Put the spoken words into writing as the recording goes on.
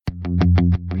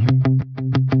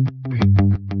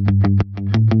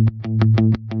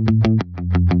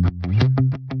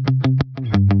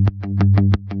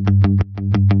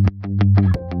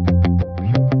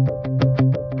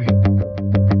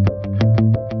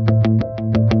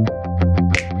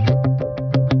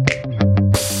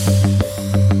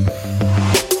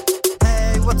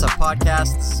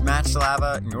podcast. This is Matt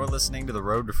Shalava, and you're listening to the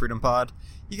Road to Freedom Pod.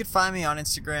 You can find me on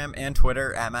Instagram and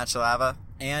Twitter at Matt Shalava,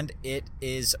 and it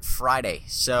is Friday.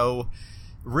 So,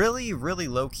 really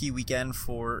low-key weekend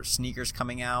for sneakers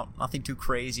coming out. Nothing too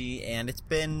crazy, and it's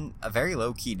been a very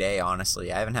low-key day,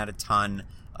 honestly. I haven't had a ton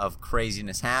of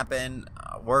craziness happen.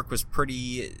 Work was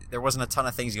there wasn't a ton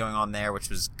of things going on there, which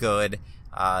was good.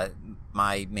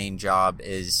 My main job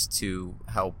is to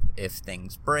help if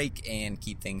things break and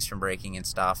keep things from breaking and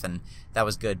stuff, and that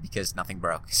was good because nothing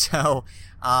broke. So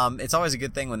it's always a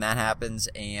good thing when that happens,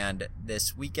 and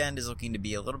this weekend is looking to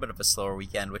be a little bit of a slower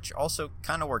weekend, which also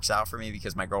kind of works out for me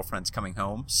because my girlfriend's coming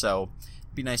home, so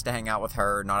it'd be nice to hang out with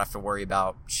her, not have to worry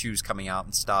about shoes coming out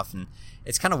and stuff. And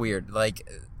it's kind of weird, like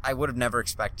I would have never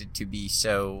expected to be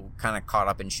so kind of caught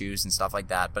up in shoes and stuff like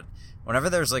that, but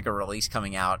whenever there's like a release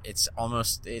coming out, it's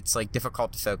like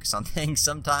difficult to focus on things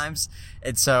sometimes.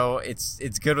 And so it's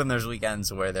good when there's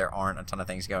weekends where there aren't a ton of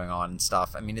things going on and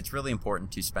stuff. I mean, it's really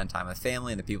important to spend time with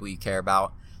family and the people you care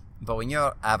about. But when you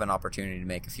have an opportunity to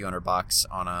make a few $100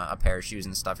 on a pair of shoes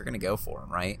and stuff, you're going to go for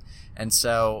them, right? And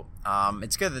so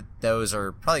it's good that those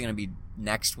are probably going to be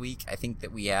next week. I think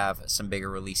that we have some bigger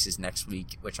releases next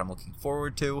week, which I'm looking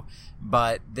forward to.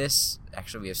 But we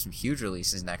have some huge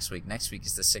releases next week. Next week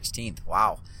is the 16th.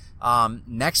 Wow.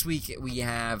 Next week we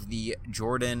have the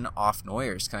Jordan Off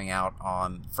Noyers coming out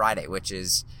on Friday, which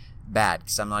is bad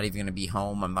because I'm not even going to be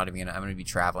home. I'm going to be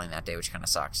traveling that day, which kind of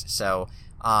sucks. So,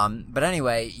 but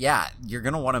anyway, yeah, you're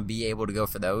going to want to be able to go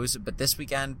for those. But this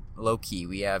weekend, low key,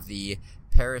 we have the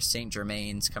Paris Saint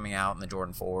Germains coming out in the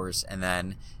Jordan 4s, and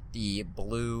then the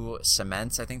blue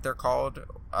cements, I think they're called.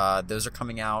 Those are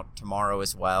coming out tomorrow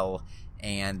as well.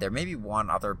 And there may be one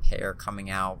other pair coming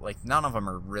out. Like, none of them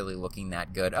are really looking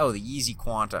that good. Oh, the Yeezy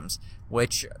Quantums,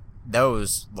 which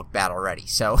those look bad already.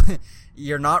 So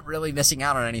you're not really missing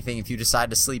out on anything if you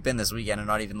decide to sleep in this weekend and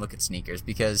not even look at sneakers,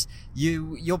 because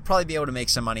you'll probably be able to make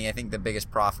some money. I think the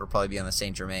biggest profit will probably be on the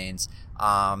Saint Germains.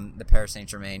 The Paris Saint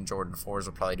Germain Jordan 4s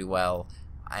will probably do well.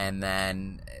 And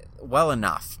then well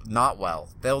enough, not well.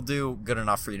 They'll do good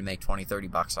enough for you to make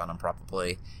 $20-$30 on them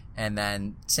probably. And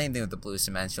then same thing with the blue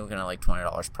cements. You're looking at like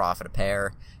 $20 profit a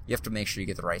pair. You have to make sure you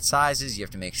get the right sizes. You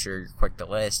have to make sure you're quick to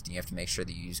list. And you have to make sure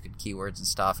that you use good keywords and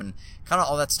stuff. And kind of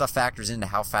all that stuff factors into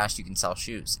how fast you can sell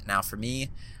shoes. Now for me,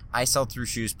 I sell through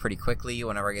shoes pretty quickly.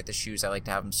 Whenever I get the shoes, I like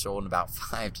to have them sold in about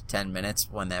 5 to 10 minutes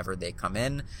whenever they come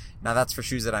in. Now that's for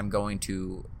shoes that I'm going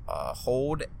to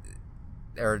hold,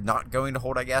 or not going to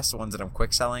hold, I guess, the ones that I'm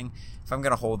quick selling. If I'm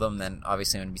going to hold them, then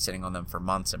obviously I'm going to be sitting on them for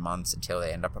months and months until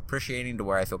they end up appreciating to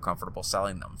where I feel comfortable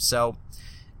selling them. So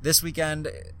this weekend,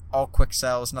 all quick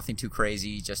sells, nothing too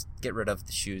crazy. Just get rid of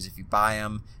the shoes if you buy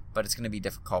them, but it's going to be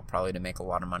difficult probably to make a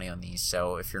lot of money on these.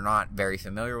 So if you're not very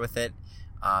familiar with it,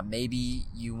 maybe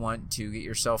you want to get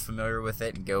yourself familiar with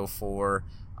it and go for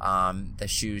the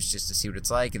shoes just to see what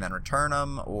it's like and then return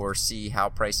them, or see how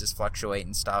prices fluctuate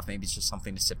and stuff. Maybe it's just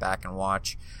something to sit back and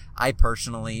watch. I'm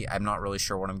not really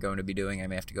sure what I'm going to be doing. I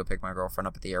may have to go pick my girlfriend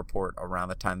up at the airport around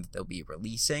the time that they'll be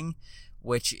releasing,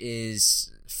 which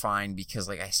is fine because,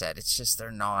 like I said, it's just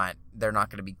they're not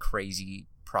going to be crazy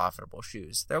profitable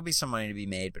shoes. There'll be some money to be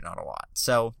made, but not a lot.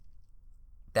 So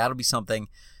that'll be something.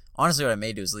 Honestly, what I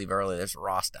may do is leave early. There's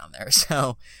Ross down there.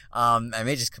 So I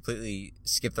may just completely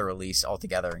skip the release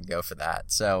altogether and go for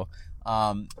that. So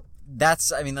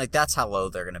that's how low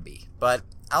they're going to be. But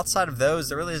outside of those,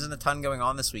 there really isn't a ton going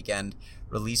on this weekend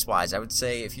release-wise. I would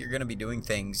say if you're going to be doing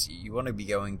things, you want to be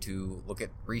going to look at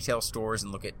retail stores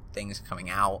and look at things coming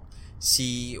out,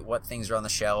 see what things are on the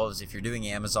shelves. If you're doing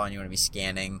Amazon, you want to be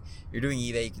scanning. If you're doing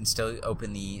eBay, you can still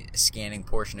open the scanning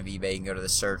portion of eBay and go to the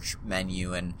search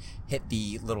menu and hit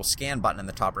the little scan button in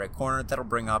the top right corner. That'll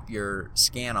bring up your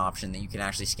scan option that you can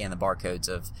actually scan the barcodes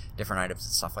of different items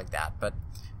and stuff like that. But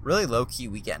really low-key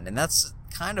weekend, and that's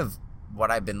kind of what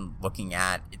I've been looking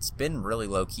at. It's been really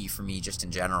low-key for me just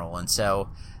in general, and so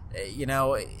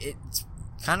it's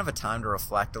kind of a time to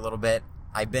reflect a little bit.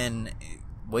 I've been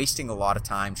wasting a lot of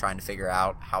time trying to figure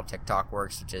out how TikTok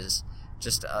works, which is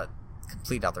just a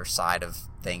complete other side of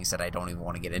things that I don't even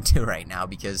want to get into right now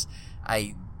because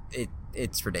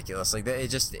it's ridiculous. Like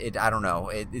I don't know.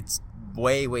 It's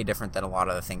way different than a lot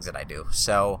of the things that I do.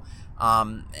 So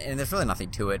and there's really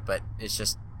nothing to it, but it's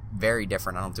just very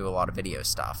different. I don't do a lot of video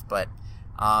stuff, but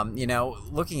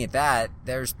looking at that,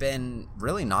 there's been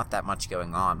really not that much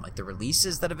going on. Like the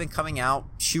releases that have been coming out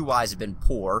shoe-wise have been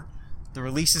poor. The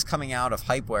releases coming out of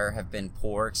Hypewear have been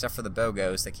poor, except for the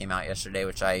BOGOs that came out yesterday,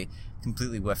 which I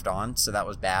completely whiffed on, so that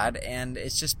was bad. And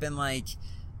it's just been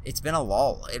it's been a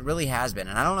lull. It really has been.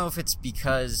 And I don't know if it's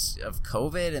because of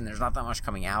COVID and there's not that much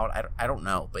coming out. I don't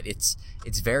know, but it's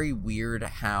very weird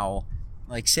how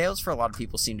like sales for a lot of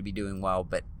people seem to be doing well,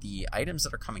 but the items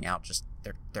that are coming out just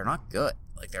they're not good.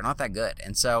 Like they're not that good.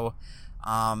 And so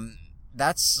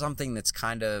that's something that's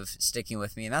kind of sticking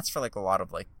with me, and that's for like a lot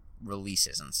of like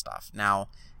releases and stuff. Now,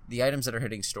 the items that are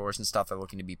hitting stores and stuff are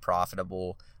looking to be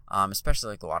profitable, especially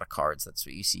like a lot of cards. That's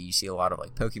what you see. You see a lot of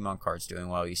like Pokemon cards doing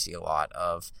well. You see a lot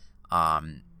of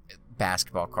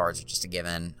basketball cards are just a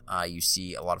given. You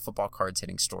see a lot of football cards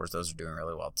hitting stores. Those are doing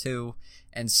really well too.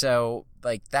 And so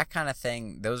like that kind of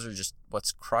thing, those are just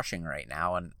what's crushing right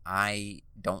now. And I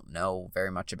don't know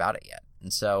very much about it yet.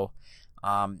 And so,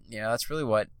 that's really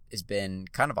what has been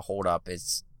kind of a holdup,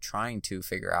 is trying to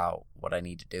figure out what I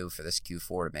need to do for this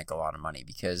Q4 to make a lot of money.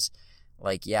 Because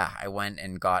like, yeah, I went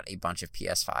and got a bunch of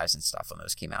PS5s and stuff when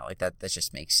those came out. Like that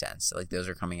just makes sense. Like those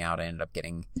are coming out. I ended up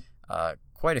getting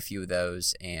quite a few of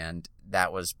those, and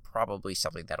that was probably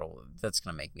something that's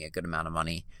going to make me a good amount of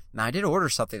money. Now, I did order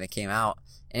something that came out,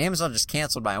 and Amazon just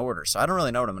canceled my order, so I don't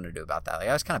really know what I'm going to do about that. Like,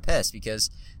 I was kind of pissed because,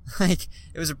 like,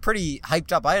 it was a pretty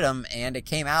hyped up item, and it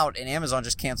came out, and Amazon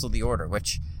just canceled the order,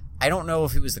 which I don't know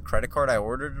if it was the credit card I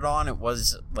ordered it on. It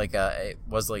was like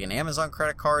an Amazon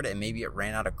credit card, and maybe it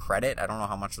ran out of credit. I don't know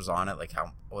how much was on it, like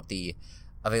what the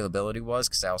availability was,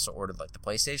 because I also ordered like the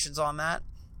PlayStations on that.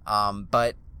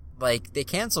 But like they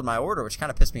canceled my order, which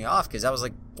kind of pissed me off because that was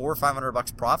like $400 or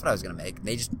 $500 profit I was going to make.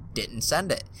 They just didn't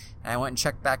send it. And I went and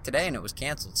checked back today and it was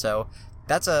canceled. So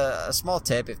that's a small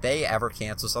tip. If they ever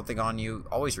cancel something on you,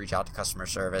 always reach out to customer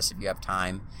service if you have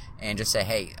time and just say,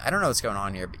 hey, I don't know what's going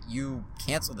on here, but you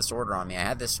canceled this order on me. I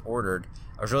had this ordered.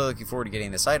 I was really looking forward to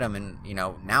getting this item, and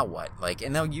now what? Like,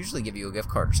 and they'll usually give you a gift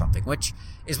card or something, which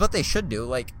is what they should do.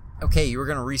 Like, okay, you were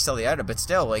going to resell the item, but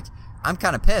still, like, I'm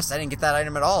kind of pissed. I didn't get that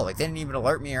item at all. Like, they didn't even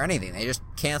alert me or anything. They just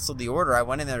canceled the order. I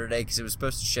went in there today because it was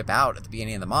supposed to ship out at the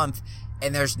beginning of the month,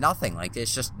 and there's nothing. Like,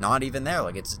 it's just not even there.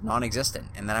 Like, it's non-existent.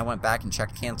 And then I went back and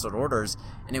checked canceled orders,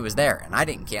 and it was there. And I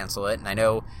didn't cancel it, and I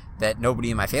know that nobody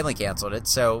in my family canceled it.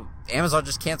 So Amazon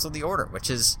just canceled the order,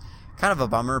 which is kind of a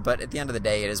bummer, but at the end of the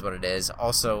day, it is what it is.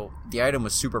 Also, the item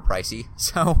was super pricey,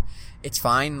 so it's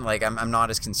fine. Like, I'm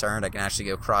not as concerned. I can actually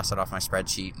go cross it off my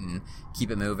spreadsheet and keep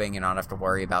it moving and not have to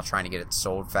worry about trying to get it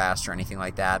sold fast or anything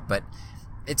like that. But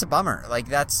it's a bummer. Like,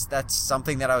 that's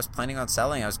something that I was planning on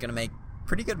selling. I was going to make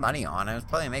pretty good money on. I was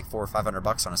probably going to make $400 or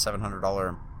 $500 on a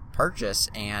 $700 purchase,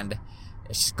 and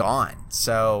it's just gone.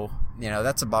 So,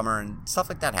 that's a bummer, and stuff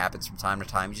like that happens from time to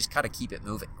time. You just got to keep it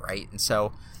moving, right? And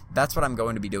so that's what I'm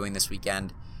going to be doing this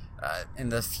weekend.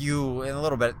 In a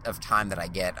little bit of time that I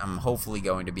get, I'm hopefully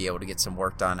going to be able to get some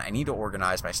work done. I need to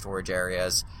organize my storage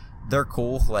areas. They're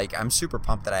cool. Like, I'm super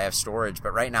pumped that I have storage,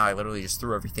 but right now I literally just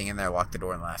threw everything in there, locked the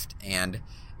door, and left. And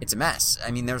it's a mess.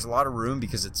 I mean, there's a lot of room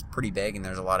because it's pretty big and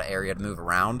there's a lot of area to move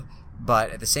around.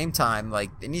 But at the same time, like,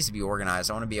 it needs to be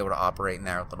organized. I want to be able to operate in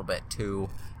there a little bit too,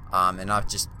 and not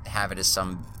just have it as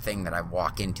something that I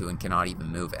walk into and cannot even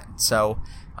move in. So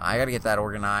I got to get that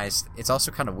organized. It's also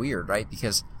kind of weird, right?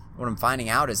 Because what I'm finding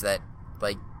out is that,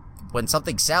 like, when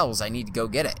something sells, I need to go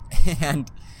get it.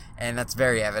 and that's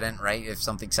very evident, right? If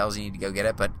something sells, you need to go get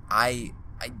it. But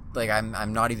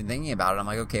I'm not even thinking about it. I'm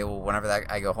like, okay, well, whenever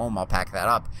I go home, I'll pack that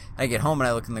up. I get home and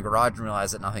I look in the garage and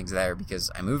realize that nothing's there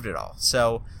because I moved it all.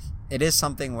 So it is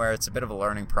something where it's a bit of a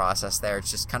learning process there.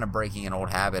 It's just kind of breaking an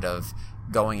old habit of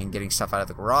going and getting stuff out of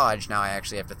the garage. Now I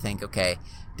actually have to think, okay,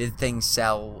 did things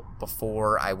sell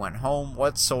before I went home?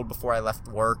 What sold before I left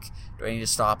work? Do I need to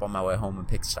stop on my way home and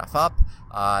pick stuff up?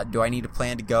 Do I need to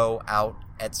plan to go out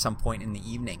at some point in the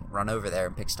evening, run over there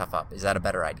and pick stuff up? Is that a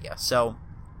better idea? So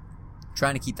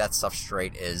trying to keep that stuff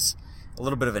straight is a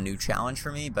little bit of a new challenge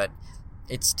for me, but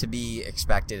it's to be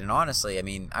expected. And honestly, I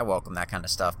mean, I welcome that kind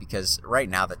of stuff because right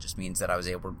now that just means that I was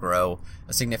able to grow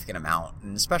a significant amount.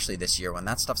 And especially this year when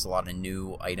that stuff's a lot of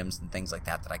new items and things like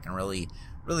that I can really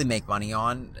make money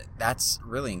on, that's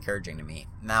really encouraging to me.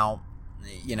 Now,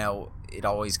 it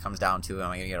always comes down to,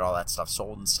 am I going to get all that stuff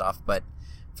sold and stuff? But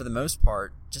for the most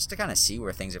part, just to kind of see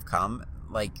where things have come,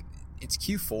 like, it's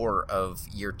Q4 of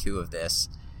year 2 of this.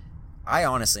 I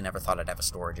honestly never thought I'd have a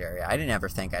storage area. I didn't ever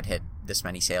think I'd hit this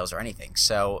many sales or anything.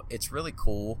 So it's really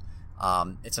cool.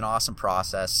 It's an awesome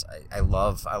process. I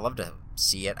love to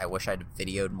see it. I wish I'd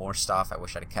videoed more stuff. I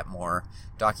wish I'd kept more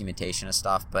documentation of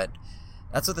stuff, but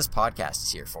that's what this podcast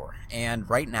is here for. And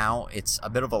right now it's a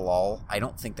bit of a lull. I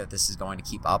don't think that this is going to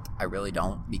keep up. I really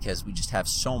don't, because we just have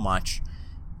so much.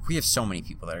 We have so many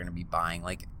people that are going to be buying.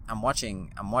 Like, I'm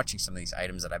watching some of these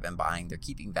items that I've been buying. They're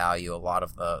keeping value, a lot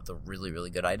of the really, really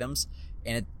good items.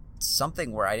 And it's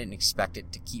something where I didn't expect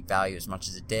it to keep value as much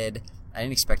as it did. I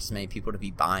didn't expect as many people to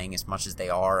be buying as much as they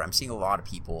are. I'm seeing a lot of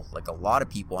people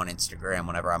on Instagram,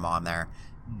 whenever I'm on there,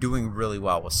 doing really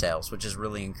well with sales, which is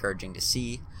really encouraging to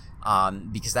see.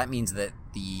 because that means that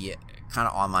the kind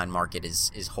of online market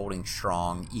is holding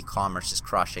strong. E-commerce is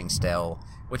crushing still,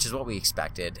 which is what we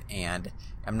expected, and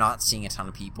I'm not seeing a ton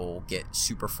of people get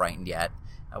super frightened yet.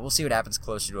 We'll see what happens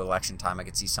closer to election time. I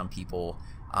could see some people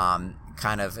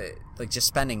kind of like just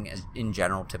spending in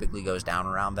general typically goes down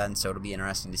around then, so it'll be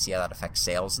interesting to see how that affects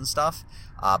sales and stuff.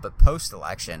 But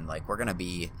post-election, like we're gonna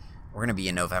be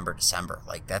in November, December.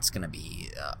 Like that's gonna be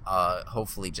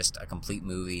hopefully just a complete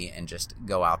movie, and just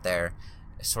go out there,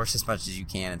 source as much as you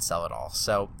can, and sell it all.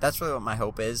 So that's really what my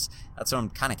hope is. That's what I'm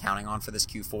kind of counting on for this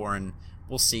Q4, and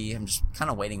we'll see. I'm just kind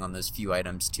of waiting on those few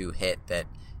items to hit that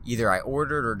either I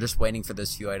ordered, or just waiting for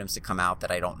those few items to come out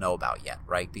that I don't know about yet,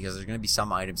 right? Because there's going to be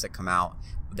some items that come out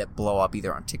that blow up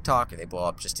either on TikTok, or they blow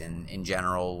up just in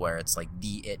general, where it's like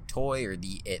the it toy or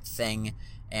the it thing.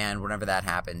 And whenever that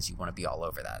happens, you want to be all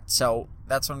over that. So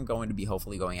that's what I'm going to be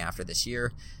hopefully going after this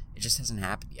year. It just hasn't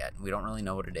happened yet. We don't really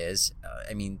know what it is.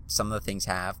 I mean, some of the things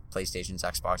have. PlayStations,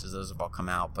 Xboxes, those have all come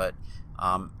out. But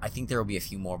I think there will be a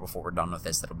few more before we're done with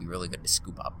this that'll be really good to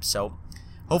scoop up. So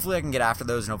hopefully I can get after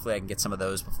those, and hopefully I can get some of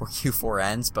those before Q4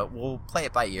 ends. But we'll play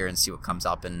it by ear and see what comes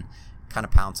up, and kind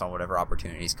of pounce on whatever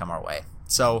opportunities come our way.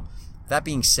 So that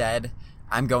being said,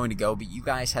 I'm going to go, but you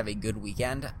guys have a good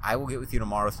weekend. I will get with you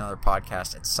tomorrow with another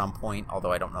podcast at some point,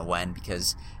 although I don't know when,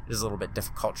 because it is a little bit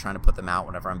difficult trying to put them out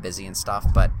whenever I'm busy and stuff,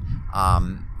 but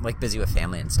like busy with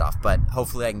family and stuff. But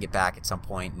hopefully I can get back at some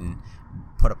point and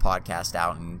put a podcast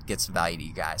out and get some value to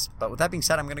you guys. But with that being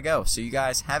said, I'm going to go. So you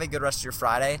guys have a good rest of your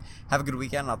Friday. Have a good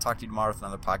weekend, and I'll talk to you tomorrow with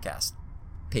another podcast.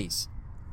 Peace.